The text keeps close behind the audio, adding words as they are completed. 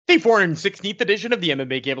The 416th edition of the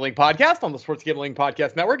MMA Gambling Podcast on the Sports Gambling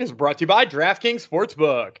Podcast Network is brought to you by DraftKings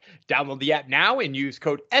Sportsbook. Download the app now and use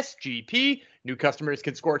code SGP. New customers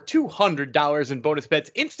can score $200 in bonus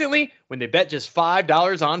bets instantly when they bet just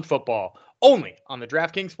 $5 on football. Only on the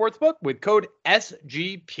DraftKings Sportsbook with code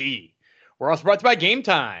SGP. We're also brought to you by Game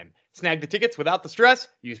Time. Snag the tickets without the stress.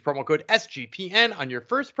 Use promo code SGPN on your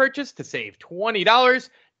first purchase to save $20.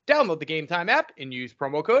 Download the Game Time app and use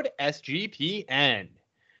promo code SGPN.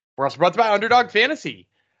 We're also brought to you by Underdog Fantasy.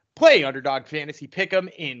 Play Underdog Fantasy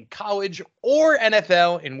Pick'em in college or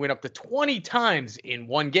NFL and win up to 20 times in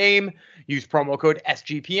one game. Use promo code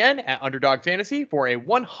SGPN at Underdog Fantasy for a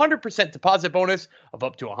 100% deposit bonus of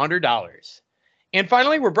up to $100. And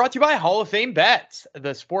finally, we're brought to you by Hall of Fame Bets,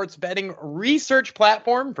 the sports betting research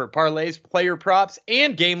platform for parlays, player props,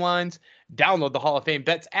 and game lines. Download the Hall of Fame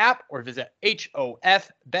Bets app or visit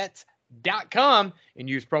hofbets.com and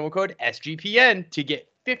use promo code SGPN to get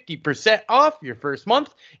 50% off your first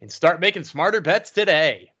month and start making smarter bets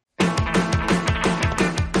today.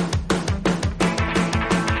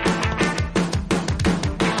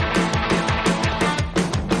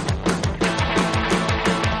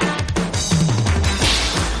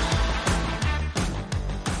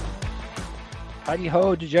 Howdy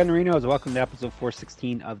ho, DeGenerinos. Welcome to episode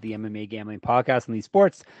 416 of the MMA Gambling Podcast on the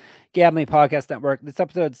Sports Gambling Podcast Network. This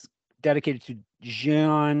episode's dedicated to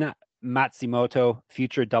Gian Matsumoto,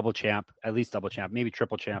 future double champ, at least double champ, maybe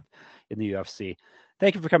triple champ in the UFC.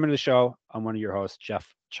 Thank you for coming to the show. I'm one of your hosts,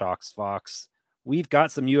 Jeff Chalks Fox. We've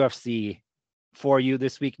got some UFC for you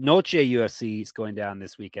this week. Noche UFC is going down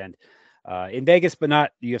this weekend in Vegas, but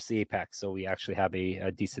not UFC Apex. So we actually have a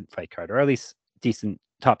decent fight card, or at least decent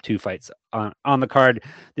top two fights on the card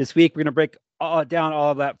this week. We're going to break down all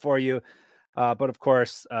of that for you. But of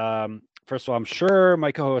course, first of all, I'm sure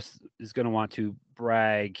my co-host is going to want to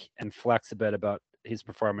brag and flex a bit about his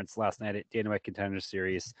performance last night at Dana White Contender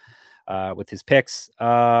Series with his picks.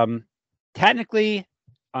 Technically,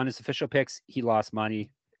 on his official picks, he lost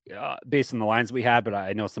money based on the lines we had, but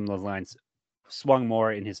I know some of those lines swung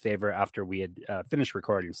more in his favor after we had finished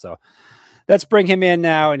recording. So let's bring him in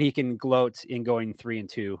now, and he can gloat in going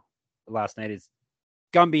 3-2. Last night is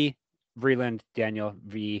Gumby, Vreeland, Daniel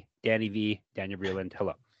V, Danny V, Daniel Vreeland.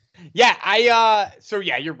 Hello. Yeah,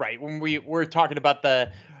 you're right. When we were talking about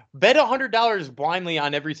the bet $100 blindly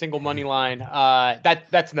on every single money line,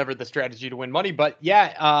 that's never the strategy to win money. But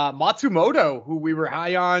yeah, Matsumoto, who we were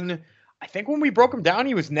high on, I think when we broke him down,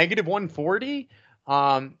 he was negative 140.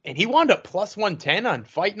 And he wound up plus 110 on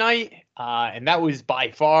fight night. And that was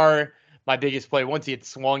by far my biggest play. Once he had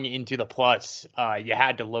swung into the plus, you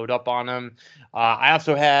had to load up on him. I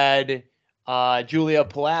also had Julia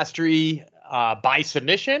Pilastri by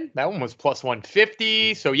submission. That one was plus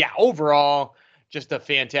 150. So yeah, overall, just a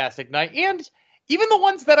fantastic night. And even the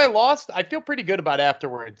ones that I lost, I feel pretty good about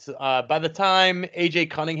afterwards. By the time AJ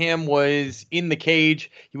Cunningham was in the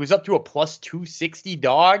cage, he was up to a plus 260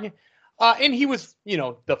 dog. And he was,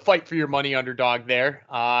 the fight for your money underdog there.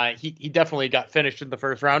 He definitely got finished in the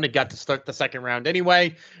first round and got to start the second round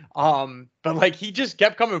anyway. But he just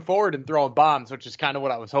kept coming forward and throwing bombs, which is kind of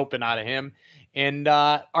what I was hoping out of him. And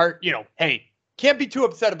hey, can't be too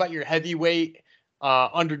upset about your heavyweight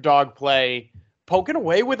underdog play, poking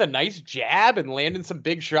away with a nice jab and landing some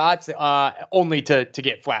big shots, only to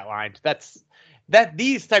get flatlined.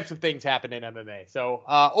 These types of things happen in MMA. So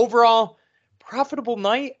overall, profitable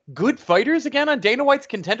night. Good fighters again on Dana White's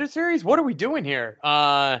Contender Series. What are we doing here?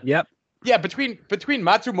 Yep. Yeah, between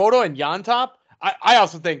Matsumoto and Yantop, I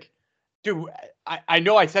also think, dude, I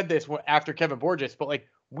know I said this after Kevin Borges, but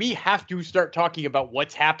we have to start talking about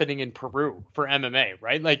what's happening in Peru for MMA,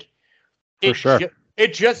 right? For sure.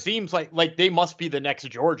 It just seems like they must be the next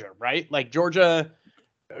Georgia, right? Georgia,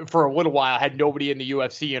 for a little while, had nobody in the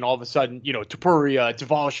UFC, and all of a sudden, Topuria,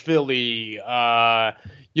 Dvalishvili,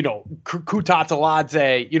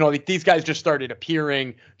 Kutateladze, these guys just started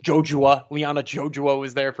appearing. Liana Jojua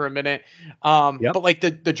was there for a minute. Yep. But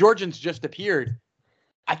the Georgians just appeared.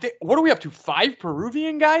 I think, what are we up to? 5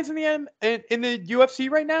 Peruvian guys in the UFC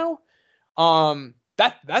right now?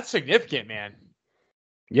 That's significant, man.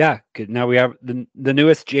 Yeah, good. Now we have the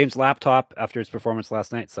newest James Laptop after his performance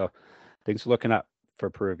last night, so things are looking up for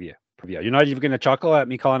Perugia. You're not even going to chuckle at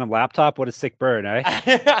me calling him Laptop? What a sick bird, eh?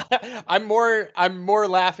 I'm more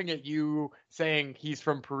laughing at you saying he's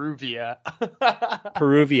from Peruvia.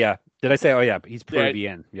 Peruvia. Did I say? Oh yeah, he's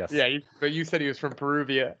Peruvian. Yeah, yes. Yeah, but you said he was from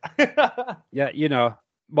Peruvia. Yeah,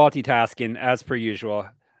 multitasking as per usual.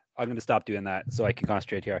 I'm going to stop doing that so I can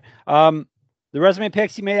concentrate here. The resume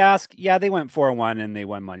picks, you may ask, yeah, they went 4-1 and they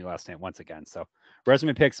won money last night once again. So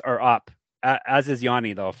resume picks are up as is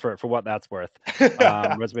Yanni though, for what that's worth.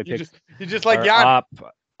 Resume you picks just like are Yanni. up.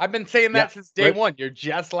 I've been saying that since day one. You're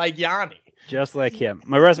just like Yanni. Just like him.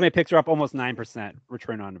 My resume picks are up almost 9%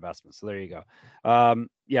 return on investment. So there you go.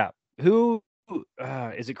 Yeah. Who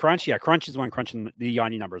is it? Crunch? Yeah, Crunch is one crunching the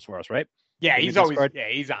Yanni numbers for us, right? Yeah, he's always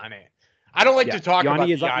he's on it. I don't like to talk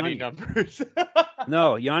Yanni about the Yanni numbers.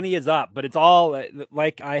 No, Yanni is up, but it's all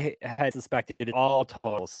like I had suspected. It's all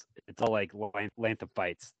totals. It's all like length of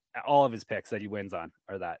fights. All of his picks that he wins on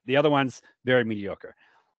are that. The other ones very mediocre.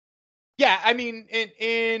 Yeah, I mean,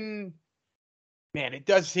 in man, it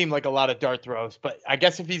does seem like a lot of dart throws, but I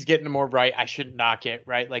guess if he's getting more right, I shouldn't knock it,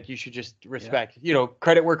 right? Like you should just respect,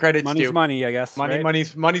 credit where credit's money's due. Money, I guess.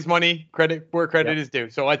 Money's money. Credit where credit is due.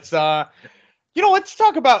 So let's let's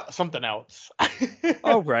talk about something else.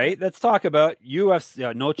 All right, let's talk about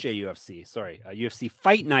UFC, Noche UFC. Sorry, UFC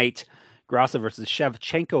Fight Night, Grasso versus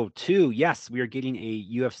Shevchenko 2. Yes, we are getting a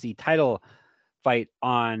UFC title fight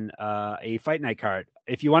on a Fight Night card.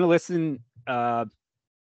 If you want to listen, friend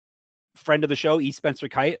of the show, E. Spencer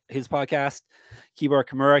Kite, his podcast, Kibara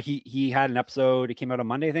Kimura, he had an episode, it came out on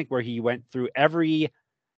Monday, I think, where he went through every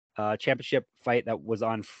championship fight that was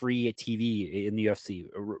on free TV in the UFC,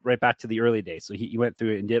 right back to the early days. So he went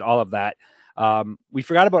through it and did all of that. We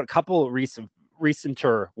forgot about a couple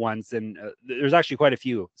recenter ones, and there's actually quite a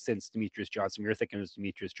few since Demetrius Johnson. We were thinking it was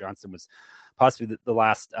Demetrius Johnson was possibly the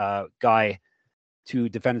last guy to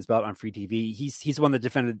defend his belt on free TV. He's the one that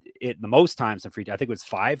defended it the most times on free TV. I think it was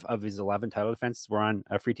 5 of his 11 title defenses were on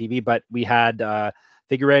free TV, but we had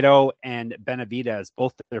Figueiredo and Benavidez,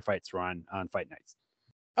 both their fights were on Fight Nights.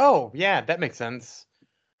 Oh, yeah, that makes sense.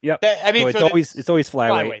 Yep. I mean, so it's always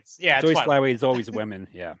flyweight. Yeah, it's always flyweight. It's always women.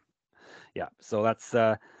 Yeah. So that's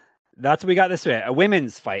what we got this way. A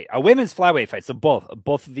women's flyweight fight. So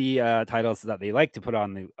both of the titles that they like to put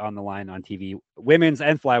on the line on TV, women's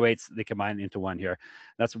and flyweights, they combine into one here.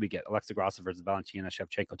 That's what we get. Alexa Grasso versus Valentina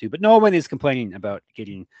Shevchenko 2. But no one is complaining about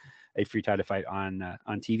getting a free title fight on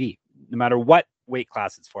TV, no matter what weight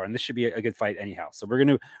class it's for. And this should be a good fight anyhow. So we're going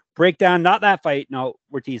to break down, not that fight. No,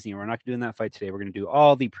 we're teasing. We're not doing that fight today. We're going to do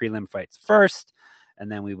all the prelim fights first,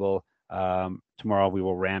 and then we will tomorrow we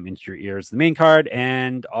will ram into your ears the main card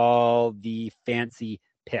and all the fancy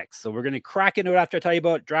picks. So we're going to crack into it after I tell you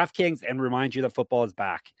about DraftKings and remind you that football is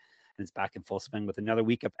back, and it's back in full swing with another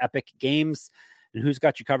week of epic games. And who's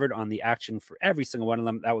got you covered on the action for every single one of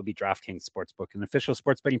them? That would be DraftKings Sportsbook, an official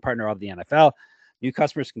sports betting partner of the NFL. New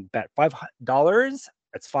customers can bet $5.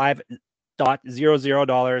 That's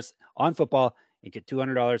 $5.00 on football and get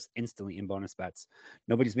 $200 instantly in bonus bets.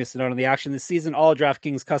 Nobody's missing out on the action this season. All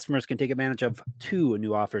DraftKings customers can take advantage of 2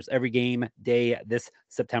 new offers every game day this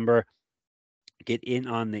September. Get in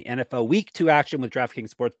on the NFL Week 2 action with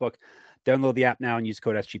DraftKings Sportsbook. Download the app now and use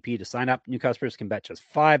code SGP to sign up. New customers can bet just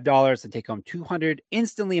 $5 and take home $200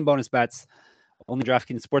 instantly in bonus bets. Only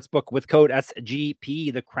DraftKings Sportsbook with code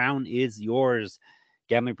SGP. The crown is yours.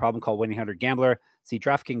 Gambling problem? Call 1-800-GAMBLER. See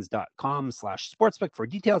DraftKings.com/sportsbook for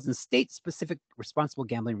details and state-specific responsible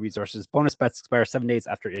gambling resources. Bonus bets expire 7 days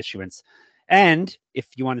after issuance. And if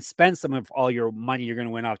you want to spend some of all your money you're going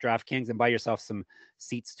to win off DraftKings and buy yourself some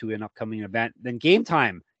seats to an upcoming event, then Game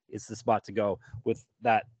Time is the spot to go with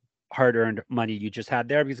that hard-earned money you just had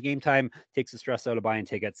there, because Game Time takes the stress out of buying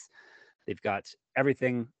tickets. They've got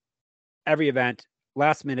everything, every event,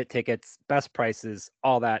 last-minute tickets, best prices,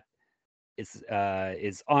 all that is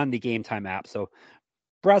on the Game Time app. So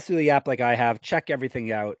browse through the app like I have, check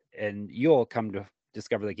everything out, and you'll come to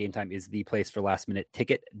discover that Game Time is the place for last-minute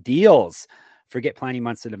ticket deals. Forget planning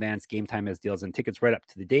months in advance. Game Time has deals and tickets right up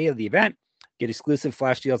to the day of the event. Get exclusive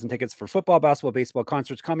flash deals and tickets for football, basketball, baseball,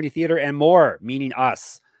 concerts, comedy, theater, and more, meaning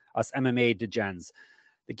us MMA degens.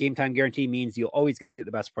 The Game Time guarantee means you'll always get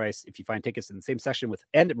the best price. If you find tickets in the same section with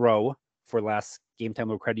end row for less, Game Time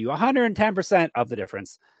will credit you 110% of the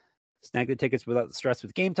difference. Snag the tickets without the stress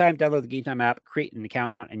with Game Time. Download the Game Time app, create an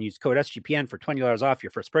account, and use code SGPN for $20 off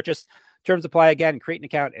your first purchase. Terms apply. Again, create an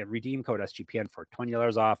account and redeem code SGPN for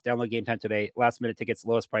 $20 off. Download Game Time today. Last minute tickets,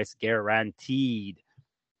 lowest price guaranteed.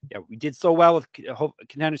 Yeah, we did so well with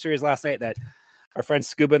Contender Series last night that our friend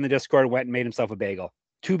Scuba in the Discord went and made himself a bagel.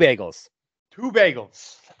 2 bagels. 2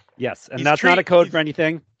 bagels. Yes, and that's not a code for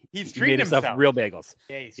anything. He's treating himself real bagels.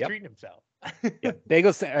 Yeah, he's treating himself. Yeah,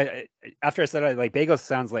 bagels. After I said it, like bagels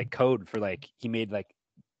sounds like code for like he made like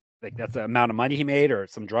that's the amount of money he made or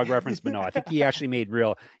some drug reference. But no, I think he actually ate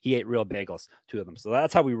real bagels, 2 of them. So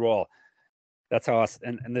that's how we roll. That's how us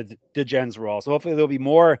and the Degens roll. So hopefully there'll be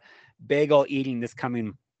more bagel eating this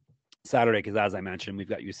coming Saturday, because as I mentioned, we've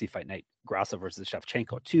got UFC Fight Night, Grasso versus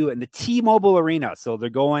Shevchenko 2 in the T-Mobile Arena. So they're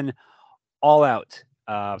going all out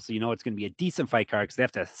So it's going to be a decent fight card because they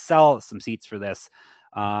have to sell some seats for this.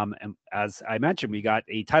 And as I mentioned, we got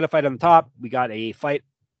a title fight on the top. We got a fight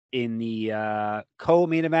in the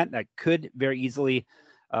co-main event that could very easily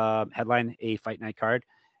headline a fight night card.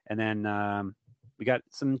 And then we got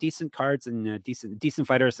some decent cards and decent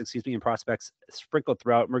fighters, and prospects sprinkled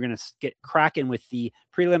throughout. We're going to get cracking with the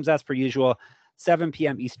prelims as per usual, 7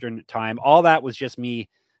 p.m. Eastern time. All that was just me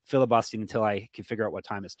filibustering until I could figure out what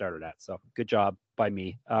time it started at. So good job by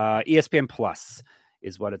me. ESPN Plus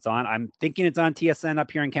is what it's on. I'm thinking it's on TSN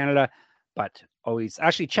up here in Canada, but always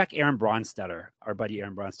actually check Aaron Bronstetter, our buddy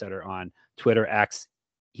Aaron Bronstetter on Twitter X.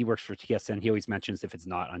 He works for TSN. He always mentions if it's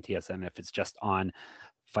not on TSN, if it's just on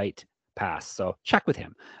Fight Pass. So check with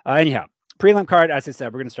him. Anyhow, prelim card, as I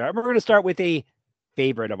said, we're going to start. We're going to start with a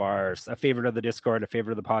favorite of ours, a favorite of the Discord, a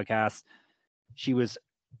favorite of the podcast. She was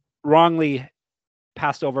wrongly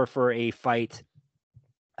passed over for a fight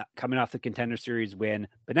coming off the Contender Series win,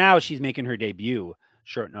 but now she's making her debut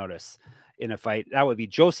short notice in a fight. That would be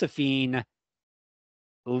Josephine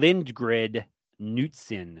Lindgren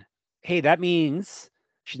Knutson. Hey, that means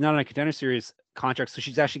she's not on a Contender Series contract, so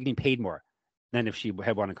she's actually getting paid more than if she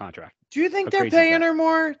had won a contract. Do you think they're paying her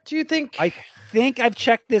more? Do you think? I think I've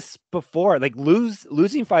checked this before. Like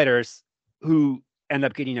losing fighters who end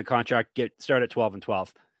up getting a contract start at 12-12.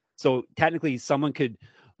 So technically, someone could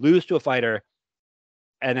lose to a fighter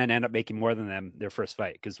and then end up making more than them their first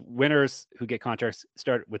fight. Because winners who get contracts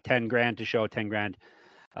start with 10 grand to show 10 grand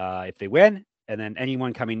if they win, and then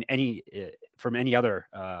anyone coming from any other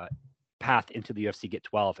path into the UFC get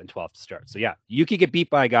 12 and 12 to start. So yeah, you could get beat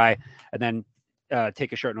by a guy and then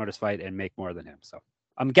take a short notice fight and make more than him. So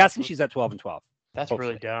I'm guessing she's at 12 and 12. That's hopefully.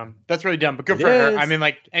 really dumb. That's really dumb, but good for her. I mean,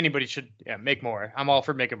 like, anybody should make more. I'm all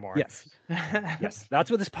for making more. Yes. Yes.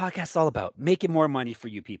 That's what this podcast is all about. Making more money for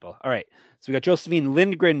you people. All right. So we got Josephine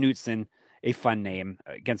Lindgren Knutson, a fun name,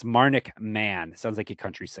 against Marnik Mann. Sounds like a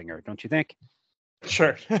country singer, don't you think?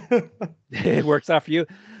 Sure. It works out for you.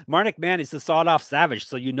 Marnik Mann is the sawed-off savage,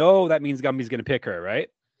 so that means Gumby's going to pick her, right?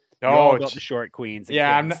 Oh, about the short queens.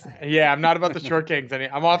 I'm not about the short kings.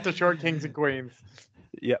 I'm off the short kings and queens.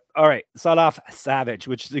 Yeah. All right. Sawed Off Savage,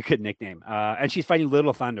 which is a good nickname. And she's fighting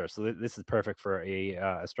Little Thunder. So this is perfect for a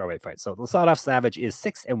strawweight fight. So the Sawed Off Savage is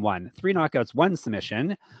 6-1, 3 knockouts, 1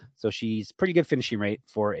 submission. So she's pretty good finishing rate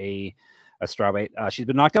for a strawweight. She's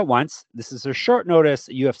been knocked out once. This is her short notice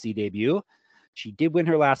UFC debut. She did win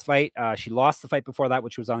her last fight. She lost the fight before that,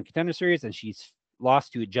 which was on Contender Series, and she's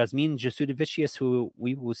lost to Jasmine Jasudavicius, who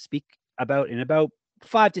we will speak about in about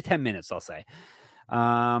 5 to 10 minutes, I'll say.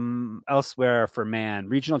 Elsewhere for Mann,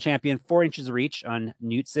 regional champion, 4 inches of reach on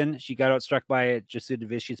Knutson. She got outstruck by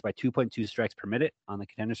Jasudavicius by 2.2 strikes per minute on the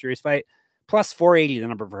Contender Series fight, plus 480, the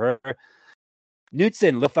number for her.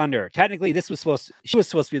 Knutson, Little Thunder. Technically, she was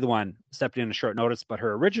supposed to be the one stepped in a short notice, but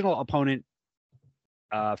her original opponent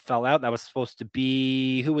fell out. That was supposed to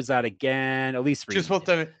be, who was that again? Elise Reed. She's supposed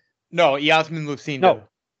to, no, Yasmin Lucindo. No,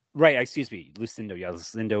 right, excuse me, Lucindo. Yeah,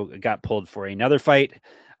 Lucindo got pulled for another fight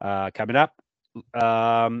coming up.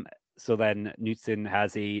 So then Knutson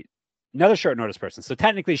has another short notice person. So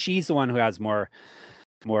technically, she's the one who has more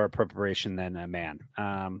preparation than a man.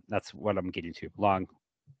 That's what I'm getting to.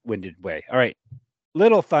 Long-winded way. All right.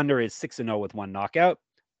 Little Thunder is 6-0 with 1 knockout.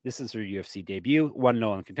 This is her UFC debut.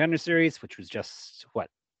 1-0 in Contender Series, which was just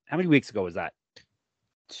how many weeks ago was that?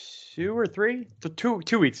 2 or 3? So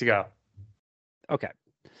 2 weeks ago. Okay.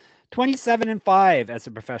 27-5 as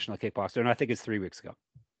a professional kickboxer, and I think it's 3 weks ago.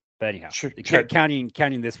 But anyhow, sure.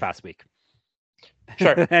 Counting this past week.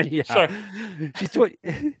 Sure. Sure. She's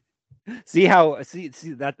see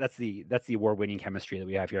that's the award-winning chemistry that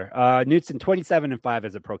we have here. Knutson 27-5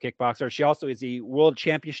 as a pro kickboxer. She also is a world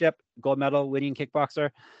championship gold medal winning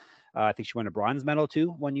kickboxer. I think she won a bronze medal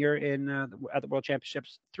too 1 year at the world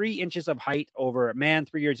championships. 3 inches of height over Mann,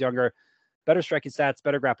 3 years younger, better striking stats,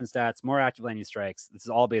 better grappling stats, more active landing strikes. This is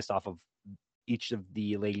all based off of each of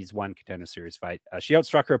the ladies' 1 Contender Series fight. She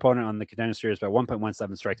outstruck her opponent on the Contender Series by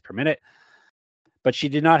 1.17 strikes per minute, but she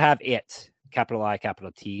did not have it, capital I,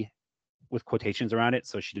 capital T, with quotations around it,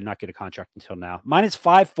 so she did not get a contract until now. Minus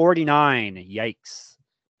 549. Yikes.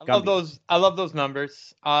 I love those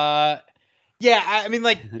numbers. Yeah, I mean,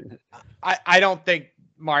 like, I don't think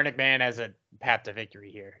Marnik Mann has a path to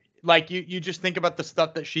victory here. Like, you just think about the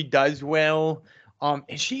stuff that she does well. And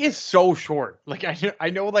she is so short. Like, I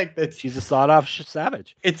know, like, that she's a sawed-off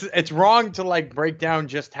savage. It's wrong to, like, break down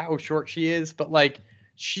just how short she is, but, like,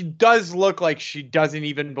 she does look like she doesn't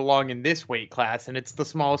even belong in this weight class, and it's the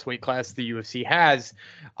smallest weight class the UFC has.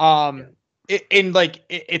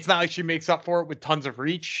 It's not like she makes up for it with tons of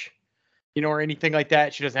reach, or anything like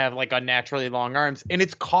that. She doesn't have, like, unnaturally long arms, and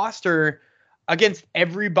it's cost her against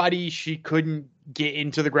everybody she couldn't get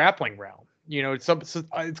into the grappling realm. You know, it's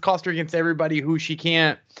cost her against everybody who she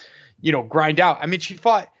can't, grind out. I mean, she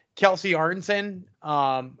fought Kelsey Arnson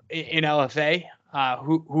in LFA,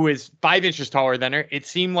 who is 5 inches taller than her. It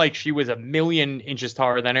seemed like she was a million inches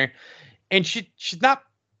taller than her, and she's not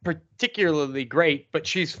particularly great, but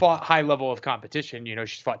she's fought high level of competition. You know,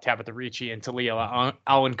 she's fought Tabitha Ricci and Talia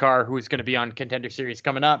Alankar, who's going to be on Contender Series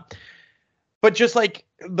coming up. But just like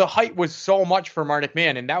the height was so much for Marnik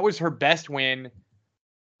McMahon, and that was her best win.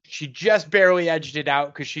 She just barely edged it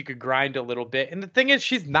out because she could grind a little bit. And the thing is,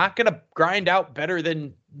 she's not going to grind out better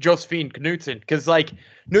than Josephine Knudsen, because like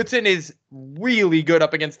Knudsen is really good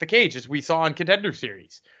up against the cage, as we saw on Contender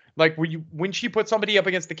Series. Like when she puts somebody up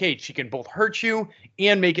against the cage, she can both hurt you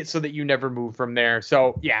and make it so that you never move from there.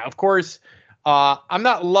 So yeah, of course, I'm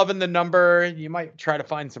not loving the number. You might try to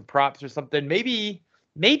find some props or something.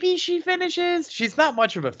 Maybe she finishes. She's not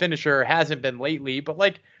much of a finisher, hasn't been lately, but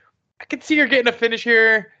like I could see her getting a finish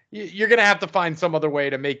here. You're gonna have to find some other way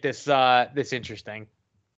to make this interesting.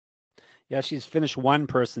 Yeah, she's finished one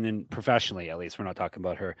person professionally, at least. We're not talking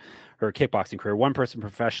about her kickboxing career. One person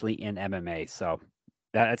professionally in MMA. So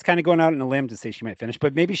it's kind of going out on a limb to say she might finish,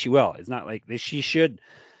 but maybe she will. It's not like she should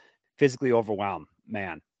physically overwhelm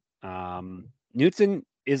man. Knudsen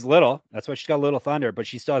is little. That's why she's got a little thunder, but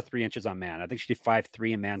she still has 3 inches on man. I think she did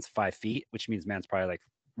 5'3" and man's 5 feet, which means man's probably like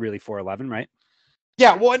really 4'11", right?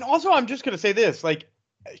 Yeah. Well, and also I'm just gonna say this, like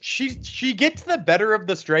she gets the better of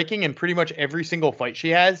the striking in pretty much every single fight she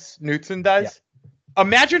has. Knudsen does. Yeah.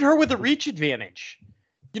 Imagine her with a reach advantage.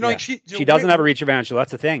 Like she doesn't have a reach advantage, so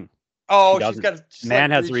that's the thing. Oh, she's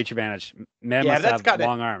man has a reach advantage. Man must have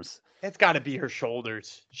long arms. It's got to be her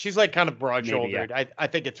shoulders. She's like kind of broad-shouldered. Yeah. I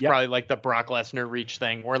think it's probably like the Brock Lesnar reach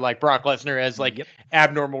thing, where like Brock Lesnar has like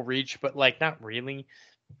abnormal reach, but like not really.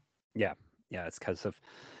 Yeah, it's because of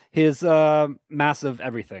his massive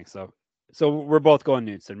everything. So we're both going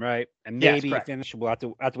Knudsen, right? And maybe finish. We'll have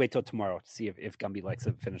to wait till tomorrow to see if Gumby likes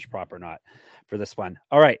to finish prop or not for this one.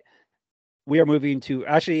 All right, we are moving to.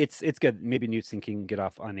 Actually, it's good. Maybe Knudsen can get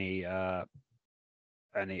off on the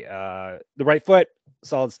right foot.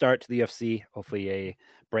 Solid start to the UFC. Hopefully a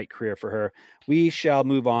bright career for her. We shall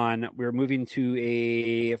move on. We're moving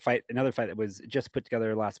to another fight that was just put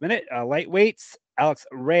together last minute. Lightweights, Alex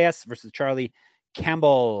Reyes versus Charlie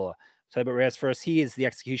Campbell. So about Reyes first. He is the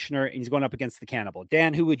executioner, and he's going up against the cannibal.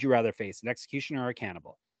 Dan, who would you rather face, an executioner or a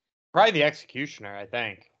cannibal? Probably the executioner, I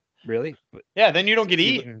think. Really? Yeah, then you don't get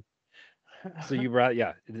eaten. So you'd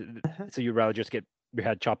rather just get your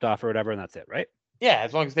head chopped off or whatever, and that's it, right? Yeah,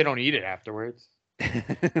 as long as they don't eat it afterwards.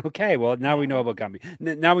 Okay, well, now we know about Gumby.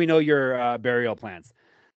 Now we know your burial plans.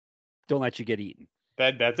 Don't let you get eaten.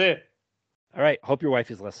 That's it. All right, hope your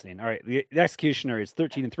wife is listening. All right, the executioner is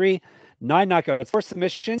 13-3, 9 knockouts, 4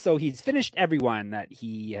 submissions, so he's finished everyone that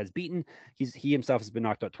he has beaten. He himself has been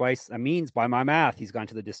knocked out twice. That means, by my math, he's gone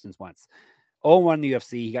to the distance once. 0-1 in the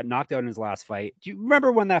UFC. He got knocked out in his last fight. Do you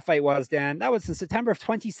remember when that fight was, Dan? That was in September of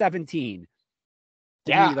 2017.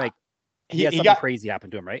 Yeah. He had something crazy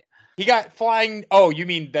happen to him, right? He got flying. Oh, you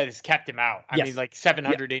mean that has kept him out? I mean, like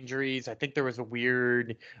 700 injuries. I think there was a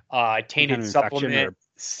weird tainted supplement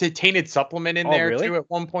in there too at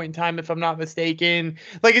one point in time, if I'm not mistaken.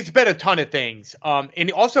 Like it's been a ton of things.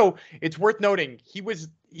 And also it's worth noting his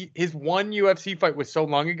one UFC fight was so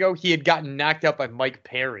long ago. He had gotten knocked out by Mike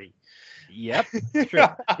Perry. Yep, true.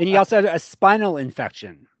 And he also had a spinal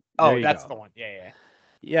infection. That's the one.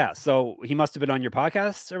 Yeah. So he must have been on your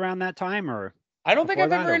podcast around that time, or I don't think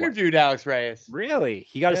I've ever interviewed Alex Reyes. Really?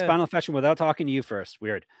 He got a spinal infection without talking to you first.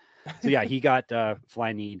 Weird. So yeah, he got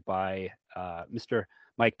fly-kneed by Mr.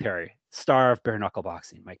 Mike Perry, star of bare knuckle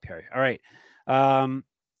boxing. Mike Perry. All right.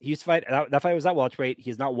 He used to fight. That fight was at welterweight.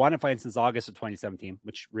 He's not won a fight since August of 2017,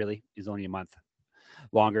 which really is only a month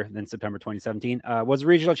longer than September 2017. Was a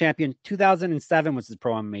regional champion. 2007 was his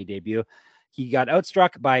pro MMA debut. He got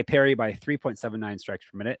outstruck by Perry by 3.79 strikes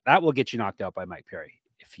per minute. That will get you knocked out by Mike Perry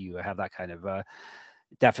if you have that kind of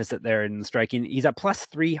deficit there in striking. He's at plus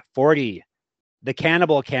 340. The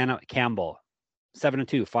Cannibal Campbell,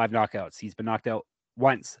 7-2, 5 knockouts. He's been knocked out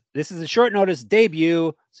once. This is a short notice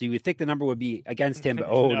debut, so you would think the number would be against him, but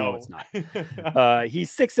no, it's not.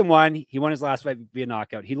 He's 6-1. He won his last fight via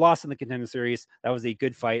knockout. He lost in the Contender Series. That was a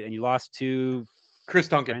good fight, and you lost to Chris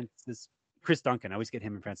Duncan. Chris Duncan. I always get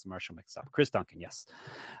him and Francis Marshall mixed up. Chris Duncan, yes.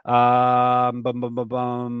 2-0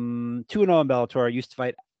 in Bellator. Used to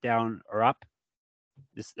fight down or up.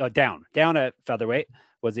 Down at featherweight.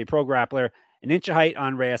 Was a pro grappler. An inch of height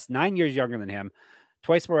on Reyes. 9 years younger than him.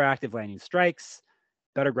 Twice more active landing strikes.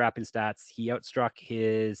 Better grappling stats. He outstruck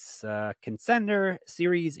his contender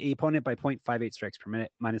series opponent by 0.58 strikes per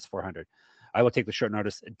minute, minus 400. I will take the short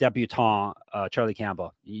notice debutant Charlie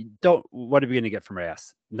Campbell. What are we going to get from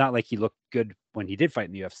Reyes? Not like he looked good when he did fight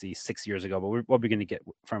in the UFC 6 years ago, but what are we going to get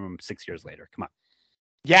from him 6 years later? Come on.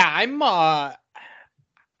 Yeah,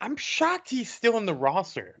 I'm shocked he's still in the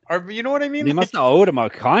roster. Or, you know what I mean? They must have owed him a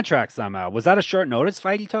contract somehow. Was that a short notice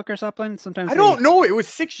fight he took or something? Sometimes I don't know. It was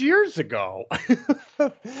 6 years ago.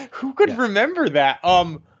 Who could remember that?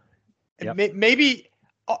 Maybe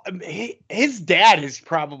his dad has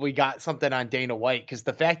probably got something on Dana White, because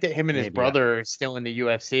the fact that him and his brother are still in the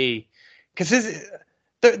UFC, because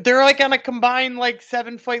they're like on a combined like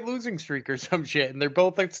 7-fight losing streak or some shit, and they're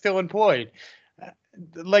both like still employed.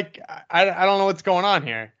 Like I don't know what's going on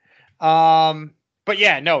here. But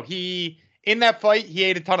yeah, no, in that fight he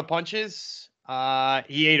ate a ton of punches.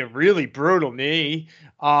 He ate a really brutal knee.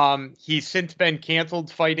 He's since been canceled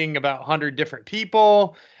fighting about 100 different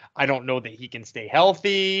people. I don't know that he can stay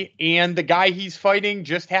healthy. And the guy he's fighting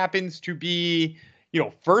just happens to be,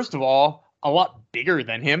 first of all, a lot bigger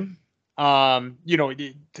than him.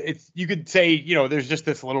 You could say, there's just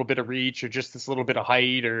this little bit of reach or just this little bit of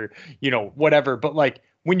height or, whatever. But like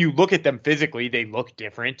when you look at them physically, they look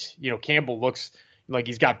different. Campbell looks like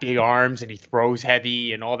he's got big arms and he throws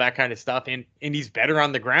heavy and all that kind of stuff. And he's better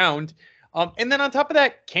on the ground. And then on top of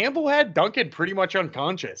that, Campbell had Duncan pretty much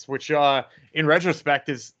unconscious, which in retrospect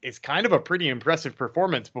is kind of a pretty impressive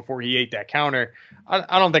performance before he ate that counter.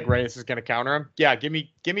 I don't think Reyes is going to counter him. Yeah, give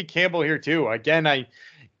me Campbell here too. Again, I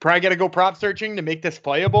probably got to go prop searching to make this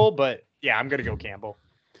playable, but yeah, I'm going to go Campbell.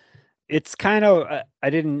 It's kind of, I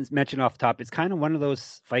didn't mention off the top, it's kind of one of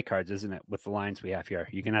those fight cards, isn't it, with the lines we have here?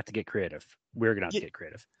 You're going to have to get creative. We're going to have to get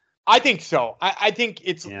creative. I think so. I think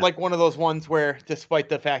it's like one of those ones where, despite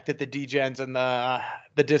the fact that the DGens and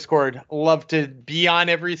the Discord love to be on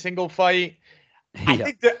every single fight,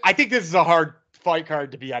 I think this is a hard fight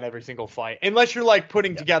card to be on every single fight, unless you're like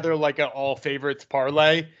putting together like an all favorites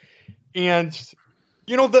parlay. And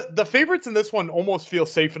the favorites in this one almost feel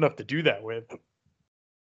safe enough to do that with.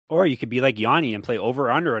 Or you could be like Yanni and play over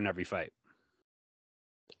or under in every fight.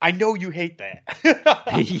 I know you hate that.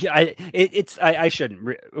 I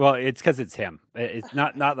shouldn't. Well, it's because it's him. It's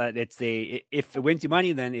not that it's if it wins you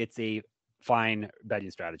money, then it's a fine betting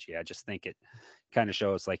strategy. I just think it kind of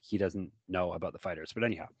shows like he doesn't know about the fighters. But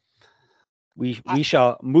anyhow, we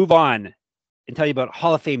shall move on and tell you about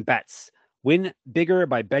Hall of Fame bets. Win bigger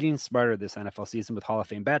by betting smarter this NFL season with Hall of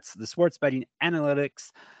Fame bets, the sports betting analytics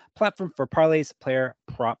platform for parlays, player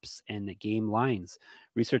props, and game lines.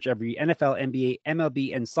 Research every NFL, NBA,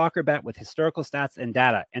 MLB, and soccer bet with historical stats and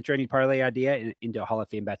data. Enter any parlay idea into Hall of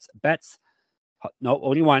Fame bets. No,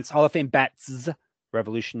 only once. Hall of Fame bets,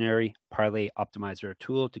 revolutionary parlay optimizer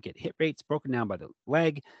tool to get hit rates broken down by the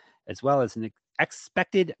leg, as well as an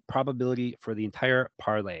expected probability for the entire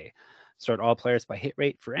parlay. Sort all players by hit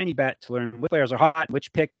rate for any bet to learn which players are hot,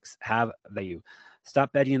 which picks have value.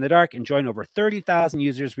 Stop betting in the dark and join over 30,000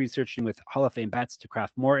 users researching with Hall of Fame bets to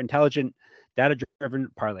craft more intelligent, data-driven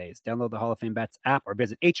parlays. Download the Hall of Fame bets app or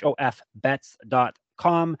visit hofbets.com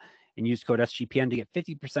and use code SGPN to get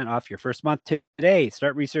 50% off your first month today.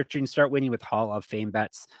 Start researching, start winning with Hall of Fame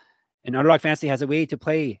bets. And Underdog Fantasy has a way to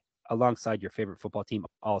play alongside your favorite football team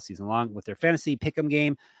all season long with their fantasy pick'em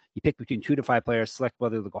game. You pick between 2 to 5 players, select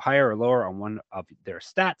whether they'll go higher or lower on one of their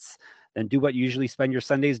stats, then do what you usually spend your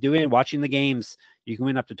Sundays doing, watching the games. You can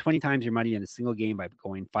win up to 20 times your money in a single game by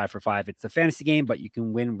going 5 for 5. It's a fantasy game, but you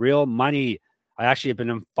can win real money. I actually have been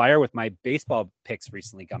on fire with my baseball picks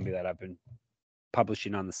recently, Gumby, that I've been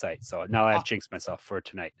publishing on the site. So now I've jinxed myself for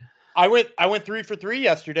tonight. I went 3 for 3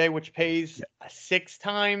 yesterday, which pays 6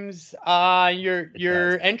 times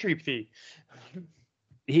your entry fee.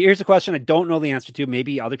 Here's a question I don't know the answer to.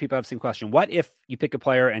 Maybe other people have the same question. What if you pick a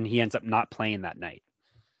player and he ends up not playing that night?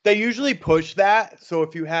 They usually push that. So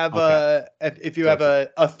if you have a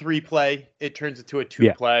 3 play, it turns into a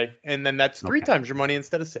 2 play, and then that's 3 times your money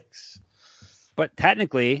instead of 6. But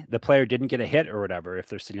technically, the player didn't get a hit or whatever if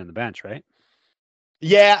they're sitting on the bench, right?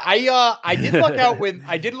 Yeah, I did luck out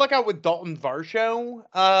with Dalton Varsho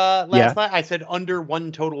last night. I said under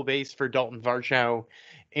 1 total base for Dalton Varsho,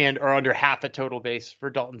 or under half a total base for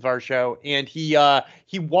Dalton Varsho, and he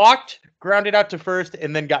walked, grounded out to first,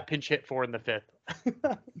 and then got pinch hit for in the 5th.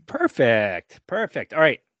 Perfect. All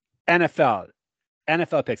right, NFL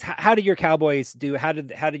picks. How did your Cowboys do? How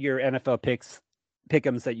did your NFL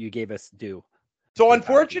pick'ems that you gave us do? So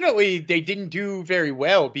unfortunately, they didn't do very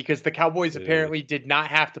well because the Cowboys apparently did not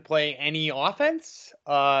have to play any offense.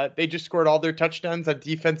 They just scored all their touchdowns on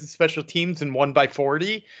defense and special teams and won by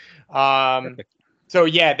 40. So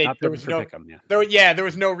yeah, there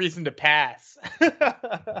was no reason to pass.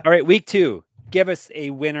 All right, week 2. Give us a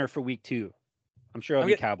winner for week 2. I'm sure it'll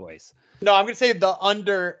be Cowboys. No, I'm going to say the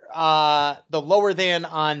under, the lower than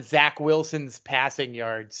on Zach Wilson's passing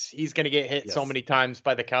yards. He's going to get hit so many times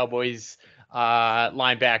by the Cowboys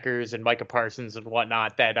linebackers and Micah Parsons and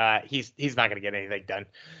whatnot that he's not going to get anything done.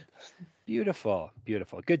 Beautiful.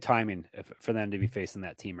 Good timing for them to be facing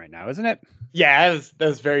that team right now, isn't it? Yeah, that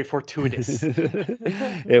was very fortuitous.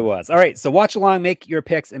 It was. All right, so watch along, make your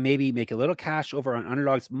picks, and maybe make a little cash over on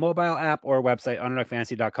Underdog's mobile app or website,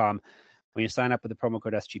 underdogfantasy.com. When you sign up with the promo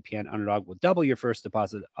code SGPN, Underdog will double your first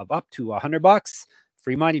deposit of up to $100.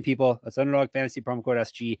 Free money, people. That's Underdog Fantasy promo code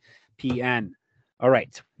SGPN. All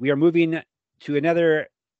right, we are moving to another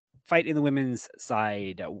fight in the women's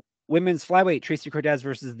side. Women's flyweight, Tracy Cortez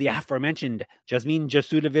versus the aforementioned Jasmine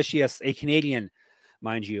Jasudavicius, a Canadian,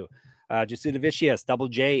 mind you. Jasudavicius, Double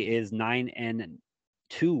J, is 9-2.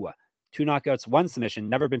 2 knockouts, 1 submission,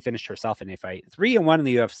 never been finished herself in a fight. 3-1 in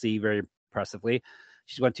the UFC, very impressively.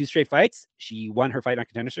 She's won 2 straight fights. She won her fight on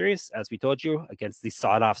Contender Series, as we told you, against the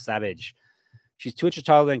sawed-off Savage. She's 2 inches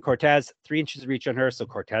taller than Cortez, 3 inches of reach on her, so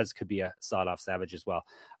Cortez could be a sawed-off Savage as well.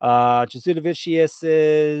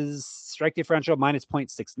 Jasudavicius's strike differential minus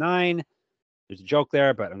 0.69. There's a joke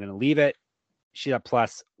there, but I'm going to leave it. She's at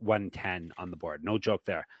plus 110 on the board. No joke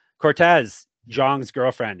there. Cortez, Zhang's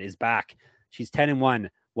girlfriend, is back. She's 10-1,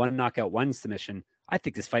 1 knockout, 1 submission. I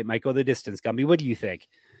think this fight might go the distance. Gumby, what do you think?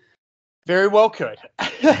 Very well could.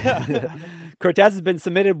 Cortez has been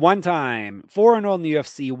submitted 1 time, 4-0 in the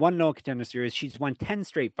UFC, 1-0 Contender Series. She's won 10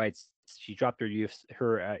 straight fights. She dropped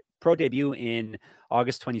her pro debut in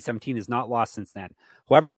August 2017, is not lost since then.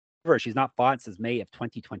 However, she's not fought since May of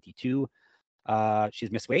 2022.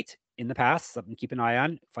 She's missed weight in the past, something to keep an eye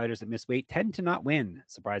on. Fighters that miss weight tend to not win,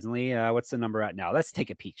 surprisingly. What's the number at now? Let's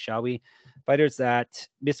take a peek, shall we? Fighters that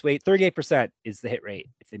miss weight, 38% is the hit rate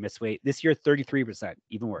if they miss weight. This year, 33%,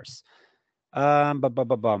 even worse. You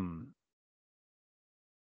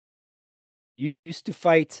used to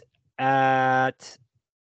fight at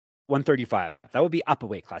 135. That would be up a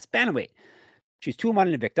weight class. Bantamweight. She's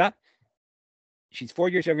 2-1 in Invicta. She's 4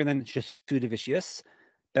 years younger than Jasudavicius.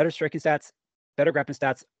 Better striking stats, better grappling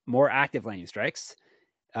stats, more active landing strikes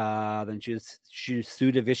than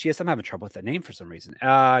Jasudavicius. I'm having trouble with that name for some reason.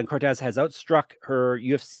 And Cortez has outstruck her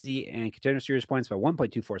UFC and Contender Series points by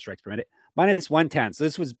 1.24 strikes per minute, minus 110. So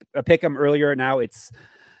this was a pick'em earlier. Now it's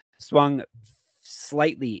swung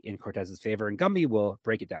slightly in Cortez's favor, and Gumby will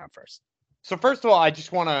break it down first. So first of all, I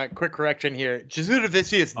just want a quick correction here.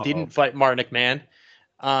 Jasudavicius didn't fight Marnik Man.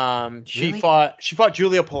 She fought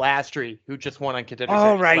Julia Pilastri, who just won on Contender Series.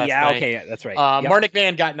 Oh, right. Yeah. Night. Okay. Yeah, that's right. Marnik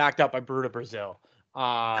Man got knocked out by Bruta Brazil.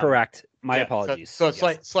 Correct. My apologies. So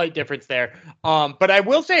yes. slight difference there. But I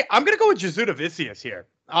will say I'm gonna go with Jasudavicius here.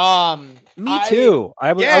 Me too.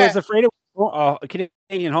 I was afraid it was a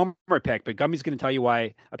Canadian homer pick, but Gummy's going to tell you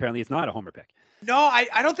why apparently it's not a homer pick. No, I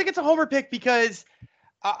don't think it's a homer pick because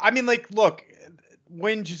look,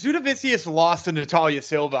 when Jasudavicius lost to Natalia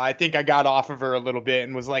Silva, I think I got off of her a little bit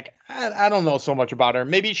and was like, I don't know so much about her.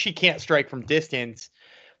 Maybe she can't strike from distance.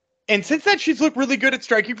 And since then, she's looked really good at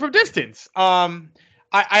striking from distance.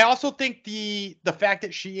 I also think the fact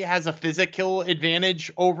that she has a physical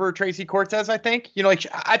advantage over Tracy Cortez, I think,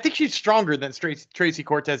 I think she's stronger than Tracy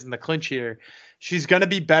Cortez in the clinch here. She's going to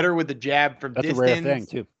be better with the jab from distance. That's a rare thing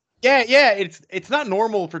too. Yeah. It's not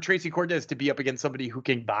normal for Tracy Cortez to be up against somebody who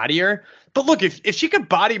can body her. But look, if she could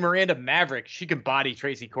body Miranda Maverick, she can body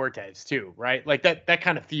Tracy Cortez too, right? Like that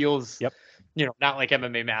kind of feels, not like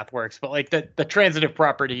MMA math works, but like the transitive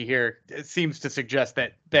property here, it seems to suggest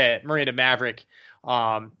that Miranda Maverick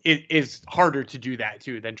is harder to do that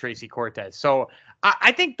too than Tracy Cortez. So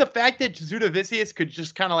I think the fact that Jasudavicius could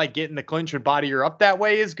just kind of like get in the clinch and body her up that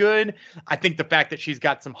way is good. I think the fact that she's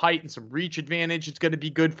got some height and some reach advantage is going to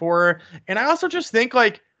be good for her. And I also just think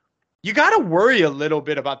like you got to worry a little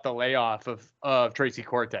bit about the layoff of Tracy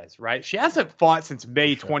Cortez, right? She hasn't fought since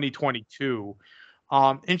May 2022.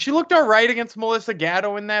 And she looked all right against Melissa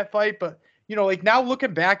Gatto in that fight, but now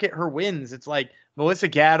looking back at her wins, it's like Melissa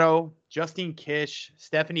Gatto, Justine Kish,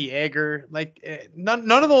 Stephanie Egger,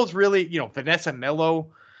 none of those really, Vanessa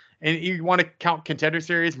Mello, and you want to count Contender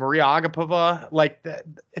Series, Maria Agapova,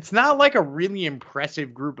 it's not like a really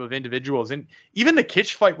impressive group of individuals. And even the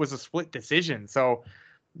Kish fight was a split decision. So,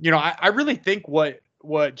 I really think what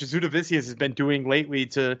Jasudavicius has been doing lately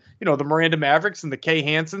to, the Miranda Mavericks and the Kay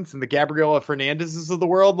Hansons and the Gabriela Fernandezes of the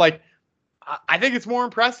world, I think it's more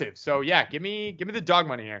impressive. So yeah, give me the dog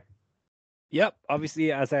money here. Yep.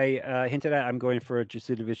 Obviously, as I hinted at, I'm going for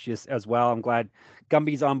Jasudavicius as well. I'm glad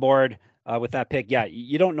Gumby's on board with that pick. Yeah,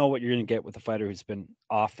 you don't know what you're going to get with a fighter who's been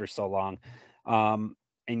off for so long.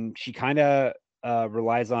 And she kind of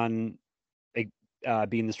relies on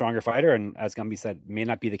being the stronger fighter, and as Gumby said, may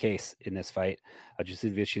not be the case in this fight.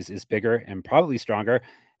 Jasudavicius is bigger and probably stronger,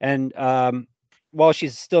 and while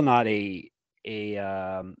she's still not a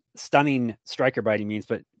stunning striker by any means,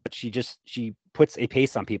 but she puts a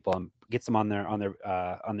pace on people and gets them on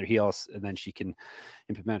their heels, and then she can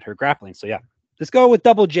implement her grappling. So yeah, let's go with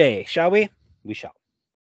Double J, shall we? We shall.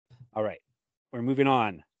 All right, we're moving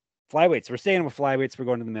on. Flyweights. We're staying with flyweights. We're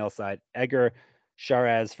going to the male side. Edgar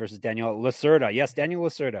Chairez versus Daniel Lacerda. Yes, Daniel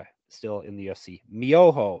Lacerda still in the UFC.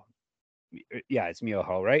 Miojo. Yeah, it's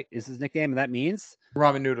Miojo, right? Is his nickname, and that means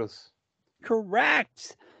ramen noodles.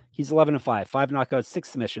 Correct. He's 11-5, 5 knockouts, 6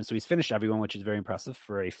 submissions. So he's finished everyone, which is very impressive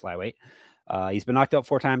for a flyweight. He's been knocked out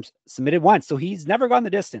 4 times, submitted once. So he's never gone the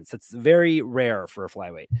distance. It's very rare for a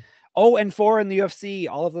flyweight. 0-4 in the UFC,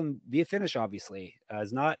 all of them via finish, obviously.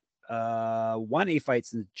 Has not won a fight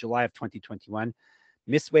since July of 2021.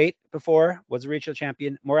 Missed weight before, was a regional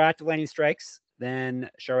champion. More active landing strikes than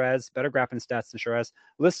Chairez, better grappling stats than Chairez.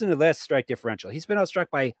 Listen to this strike differential. He's been outstruck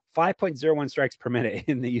by 5.01 strikes per minute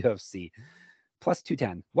in the UFC. Plus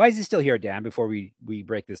 210. Why is he still here, Dan, before we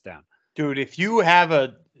break this down? Dude, if you have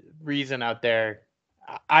a reason out there,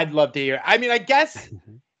 I'd love to hear. I mean, I guess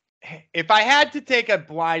if I had to take a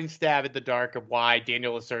blind stab at the dark of why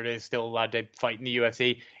Daniel Lacerda is still allowed to fight in the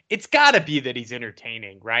UFC, it's got to be that he's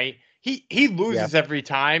entertaining, right? He loses every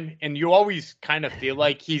time, and you always kind of feel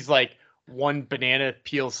like he's like one banana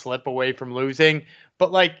peel slip away from losing.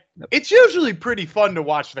 But like, it's usually pretty fun to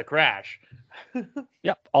watch the crash.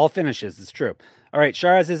 Yep, all finishes. It's true. All right,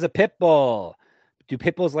 Chairez is a pit bull. Do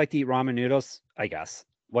pit bulls like to eat ramen noodles? I guess.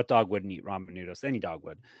 What dog wouldn't eat ramen noodles? Any dog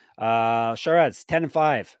would. Chairez,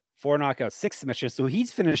 10-5, 4 knockouts, 6 submissions. So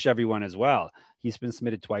he's finished everyone as well. He's been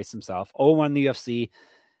submitted twice himself. 0-1 in the UFC.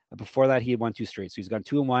 Before that, he had won 2 straight. So he's gone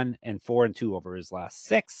 2-1 and 4-2 over his last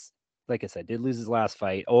 6. Like I said, did lose his last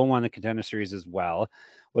fight. 0-1 in the Contender Series as well.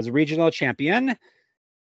 Was a regional champion.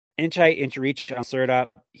 Inch-reach on Lacerda.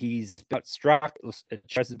 He's been outstruck.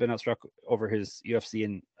 Chairez has been outstruck over his UFC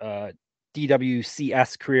and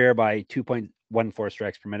DWCS career by 2.14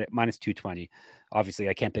 strikes per minute, minus 220. Obviously,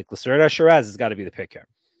 I can't pick Lacerda. Chairez has got to be the pick here.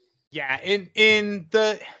 Yeah, it's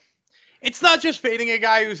not just fading a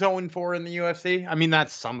guy who's 0-4 in the UFC. I mean,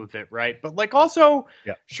 that's some of it, right? But like also,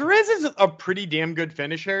 Chairez is a pretty damn good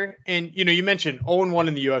finisher. And, you know, you mentioned 0-1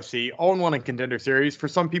 in the UFC, 0-1 in Contender Series. For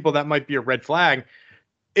some people, that might be a red flag.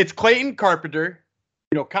 It's Clayton Carpenter.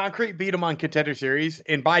 You know, Concrete beat him on Contender Series,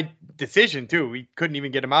 and by decision, too. We couldn't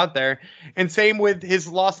even get him out there. And same with his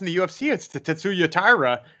loss in the UFC. It's to Tetsuya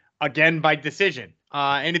Taira, again, by decision.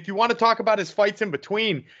 And if you want to talk about his fights in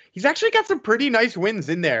between, he's actually got some pretty nice wins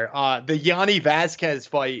in there. The Yanni Vasquez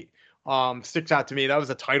fight sticks out to me. That was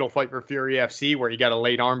a title fight for Fury FC where he got a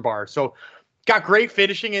late armbar. So got great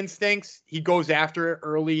finishing instincts. He goes after it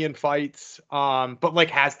early in fights, but like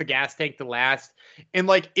has the gas tank to last. And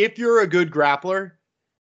like, if you're a good grappler,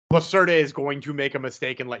 Lacerda is going to make a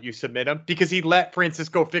mistake and let you submit him because he let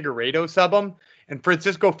Francisco Figueiredo sub him, and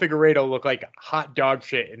Francisco Figueiredo looked like hot dog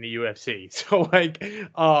shit in the UFC. So like,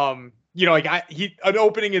 you know, like an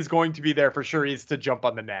opening is going to be there for sure. He's to jump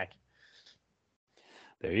on the neck.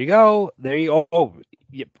 There you go. There you go. Oh,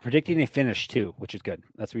 yeah, predicting a finish too, which is good.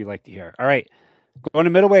 That's what we like to hear. All right, going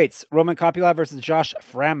to middleweights. Roman Kopylov versus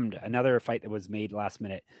Kopylov+Fremd. Another fight that was made last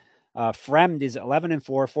minute. Fremd is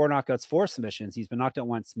 11-4, 4 knockouts, 4 submissions. He's been knocked out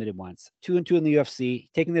once, submitted once. 2-2 in the UFC.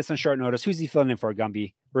 Taking this on short notice. Who's he filling in for,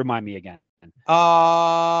 Gumby? Remind me again.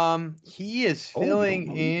 He is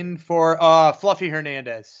filling in for Fluffy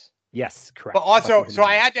Hernandez. Yes, correct. But also, so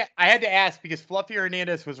I had to ask because Fluffy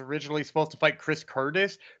Hernandez was originally supposed to fight Chris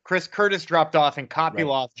Curtis. Chris Curtis dropped off and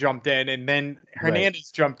Kopylov jumped in, and then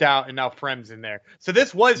Hernandez jumped out, and now Fremd's in there. So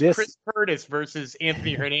this was Chris Curtis versus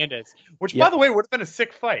Anthony Hernandez, which, by the way, would have been a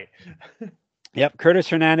sick fight. Yep, Curtis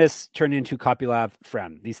Hernandez turned into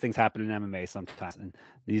Kopylov+Fremd. These things happen in MMA sometimes, and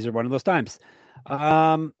these are one of those times.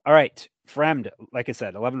 All right, Fremd, like I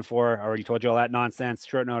said, 11-4. I already told you all that nonsense.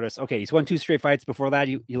 Short notice. Okay, he's won 2 straight fights. Before that,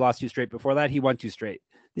 he lost 2 straight. Before that, he won 2 straight.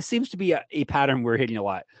 This seems to be a pattern we're hitting a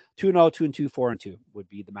lot. 2-0, 2-2, 4-2 would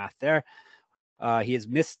be the math there. He has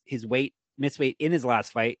missed weight in his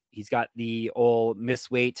last fight. He's got the old miss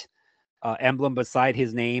weight emblem beside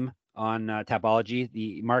his name on Tapology,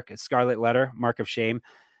 the scarlet letter, mark of shame.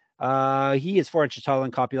 He is 4 inches taller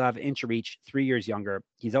than Kopylov, inch reach, 3 years younger.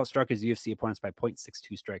 He's outstruck his UFC opponents by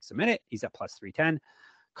 0.62 strikes a minute. He's at plus 310.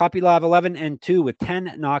 Kopylov 11-2 with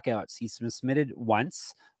 10 knockouts. He's been submitted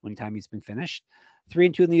once, one time he's been finished.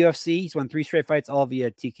 3-2 in the UFC. He's won 3 straight fights, all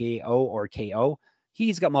via TKO or KO.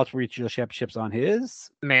 He's got multiple regional championships on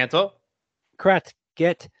his mantle. Correct.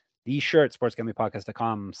 Get the shirt,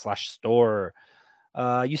 sportsgamblingpodcast.com/store.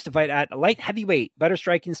 Used to fight at a light heavyweight, better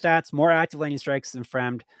striking stats, more active landing strikes than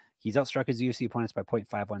Fremd. He's outstruck his UFC opponents by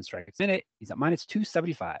 0.51 strikes a minute. He's at minus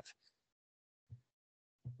 275.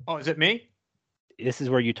 Oh, is it me? This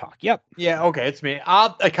is where you talk. Yep. Yeah, okay, it's me.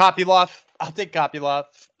 I'll Kopylov. I'll take Kopylov.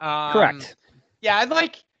 Correct. Yeah,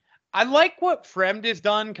 I like what Fremd has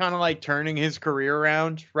done, kind of like turning his career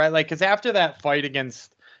around, right? Like, because after that fight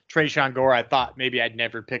against Tresean Gore, I thought maybe I'd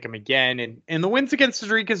never pick him again. And the wins against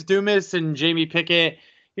Cedricus Dumas and Jamie Pickett,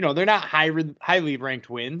 they're not highly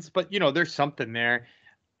ranked wins, but there's something there.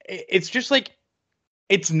 It's just like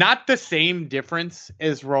it's not the same difference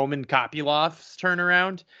as Roman Kopylov's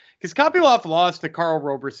turnaround. Because Kopylov lost to Karl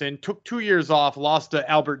Roberson, took 2 years off, lost to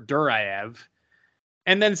Albert Duraev,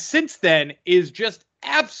 and then since then is just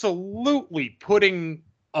absolutely putting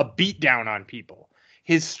a beat down on people.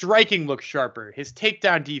 His striking looks sharper. His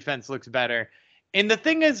takedown defense looks better. And the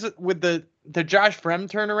thing is with the Josh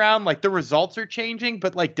Fremd turnaround, like the results are changing,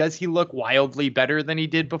 but like, does he look wildly better than he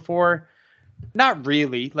did before? Not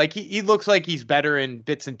really. Like he looks like he's better in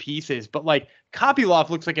bits and pieces, but like Kopylov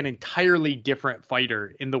looks like an entirely different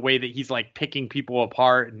fighter in the way that he's like picking people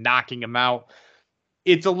apart and knocking them out.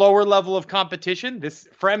 It's a lower level of competition. This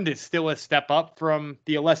Fremd is still a step up from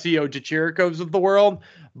the Alessio Jachiricos of the world,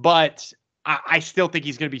 but I still think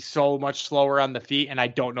he's going to be so much slower on the feet, and I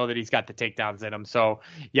don't know that he's got the takedowns in him. So,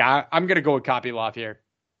 yeah, I'm going to go with Kopylov here.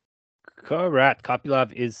 Correct.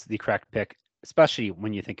 Kopylov is the correct pick, especially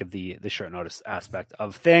when you think of the short notice aspect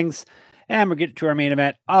of things. And we're getting to our main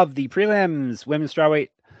event of the prelims. Women's strawweight,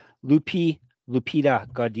 Lupita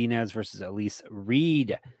Godinez versus Elise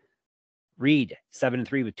Reed. Reed,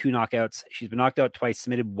 7-3 with 2 knockouts. She's been knocked out twice,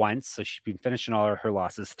 submitted once, so she's been finishing all her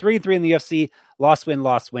losses. 3-3 in the UFC, loss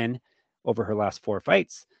win over her last 4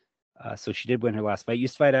 fights. So she did win her last fight.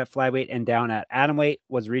 Used to fight at flyweight and down at atomweight.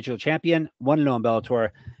 Was a regional champion. 1-0 in Bellator.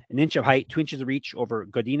 An inch of height, 2 inches of reach over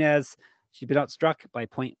Godinez. She's been outstruck by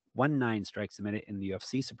 0.19 strikes a minute in the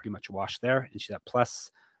UFC, so pretty much a wash there. And she's at plus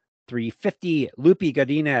 350. Lupi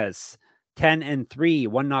Godinez, 10-3,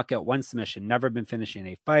 1 knockout, 1 submission. Never been finishing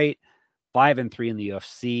a fight. 5-3 in the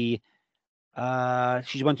UFC.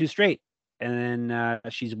 She's won 2 straight. And then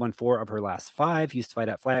she's won 4 of her last 5. Used to fight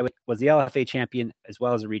at flyweight. Was the LFA champion as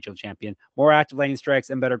well as a regional champion. More active landing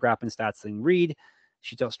strikes and better grappling stats than Reed.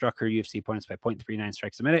 She's outstruck her UFC opponents by 0.39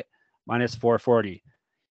 strikes a minute. Minus 440.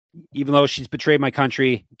 Even though she's betrayed my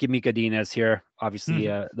country, give me Godinez here. Obviously,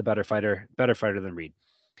 the better fighter than Reed.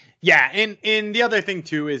 Yeah, and the other thing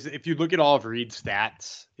too is if you look at all of Reed's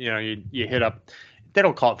stats, you hit up. They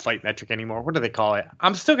don't call it fight metric anymore. What do they call it?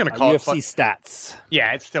 I'm still going to call UFC it stats.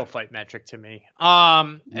 Yeah, it's still fight metric to me.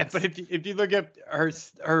 Yes. But if you look at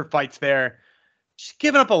her fights there, she's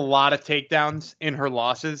given up a lot of takedowns in her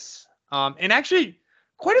losses. And actually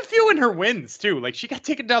quite a few in her wins too. Like she got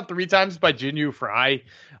taken down 3 times by Jinyu Fry.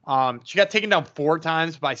 She got taken down 4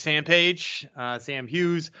 times by Sam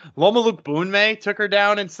Hughes. Loma Luke Boonmei took her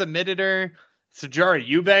down and submitted her. Sajara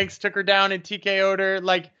Eubanks took her down and TKO'd her.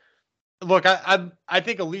 Like, look, I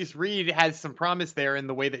think Elise Reed has some promise there in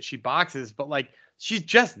the way that she boxes, but like she's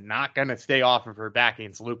just not going to stay off of her back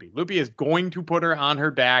against Lupi. Lupi is going to put her on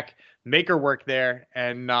her back, make her work there.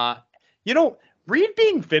 And, Reed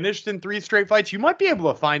being finished in 3 straight fights, you might be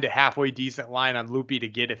able to find a halfway decent line on Lupi to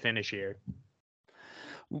get a finish here.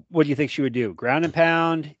 What do you think she would do? Ground and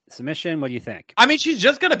pound, submission? What do you think? I mean, she's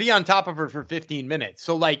just going to be on top of her for 15 minutes.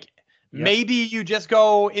 So, like, yep. Maybe you just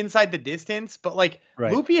go inside the distance, but like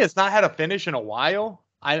right. Lupi has not had a finish in a while.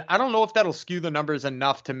 I don't know if that'll skew the numbers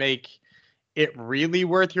enough to make it really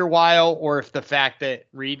worth your while, or if the fact that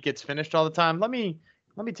Reed gets finished all the time. Let me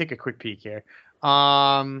take a quick peek here.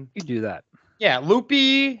 You do that. Yeah,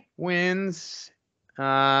 Lupi wins. Do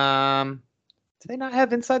they not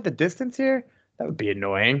have inside the distance here? That would be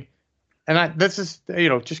annoying. And this is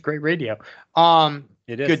just great radio.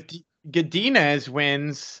 It is. Godinez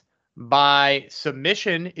wins by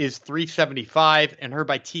submission is 375 and her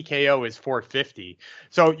by TKO is 450.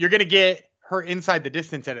 So you're going to get her inside the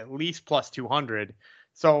distance at least plus 200.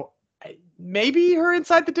 So maybe her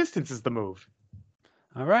inside the distance is the move.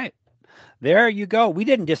 All right. There you go. We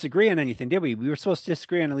didn't disagree on anything, did we? We were supposed to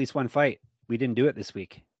disagree on at least one fight. We didn't do it this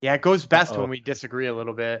week. Yeah, it goes best when we disagree a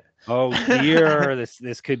little bit. Oh dear,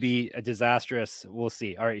 this could be a disastrous. We'll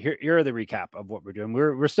see. All right, here are the recap of what we're doing.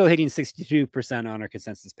 We're still hitting 62% on our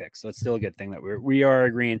consensus picks, so it's still a good thing that we are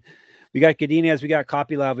agreeing. We got Godinez, we got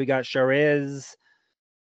Kopylov, we got Charez,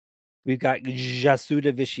 we've got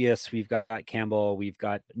Jasuda Vicious, we've got Campbell, we've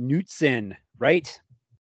got Knutson, right?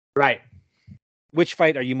 Right. Which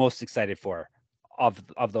fight are you most excited for of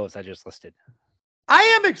those I just listed? I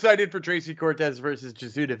am excited for Tracy Cortez versus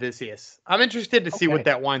Jesuda Vicious. I'm interested to see what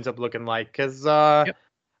that winds up looking like because I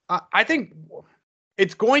think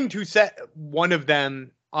it's going to set one of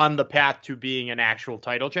them on the path to being an actual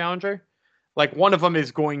title challenger. Like one of them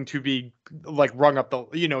is going to be like rung up the,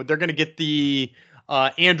 they're going to get the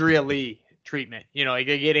Andrea Lee treatment. Like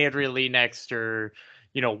they get Andrea Lee next, or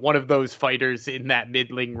one of those fighters in that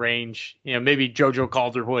middling range. Maybe JoJo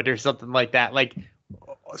Calderwood or something like that. Like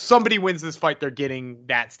somebody wins this fight, they're getting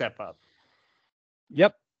that step up.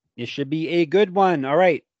 Yep, it should be a good one. All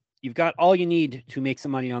right, you've got all you need to make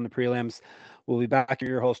some money on the prelims. We'll be back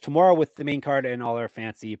your host tomorrow with the main card and all our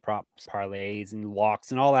fancy props, parlays, and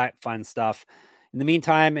locks and all that fun stuff. In the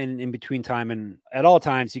meantime, and in between time, and at all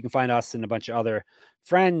times, you can find us and a bunch of other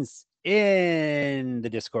friends in the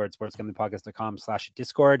Discord,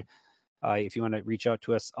 sportsgamblingpodcast.com/Discord. If you want to reach out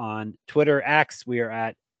to us on Twitter, X, we are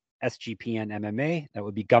at SGPN MMA. That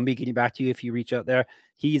would be Gumby getting back to you if you reach out there.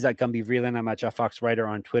 He's at Gumby Vreeland. I'm at Jeff Fox Writer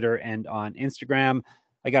on Twitter and on Instagram.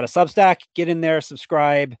 I got a Substack. Get in there,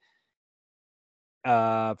 subscribe.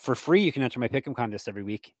 For free, you can enter my pick'em contest every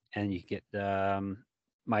week, and you get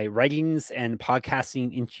my writings and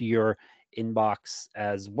podcasting into your inbox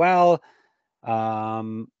as well.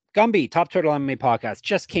 Gumby, Top Turtle MMA podcast,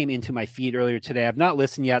 just came into my feed earlier today. I've not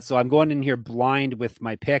listened yet, so I'm going in here blind with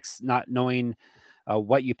my picks, not knowing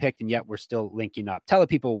what you picked, and yet we're still linking up. Tell the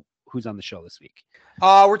people who's on the show this week.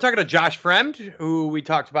 We're talking to Josh Fremd, who we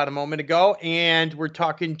talked about a moment ago, and we're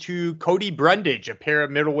talking to Cody Brundage, a pair of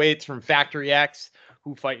middleweights from Factory X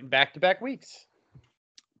who fight in back-to-back weeks.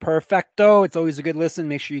 Perfecto. It's always a good listen.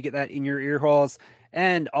 Make sure you get that in your ear holes.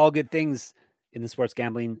 And all good things in the sports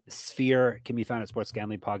gambling sphere can be found at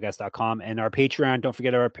sportsgamblingpodcast.com. And our Patreon, don't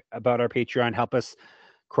forget about our Patreon. Help us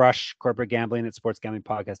crush corporate gambling at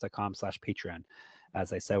sportsgamblingpodcast.com/Patreon.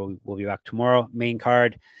 As I said, we'll be back tomorrow. Main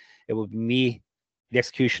card. It will be me, the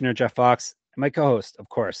Executioner, Jeff Fox, and my co-host, of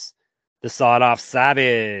course, the Sawed-Off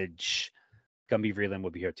Savage. Gumby Vreeland will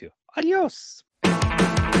be here too. Adios.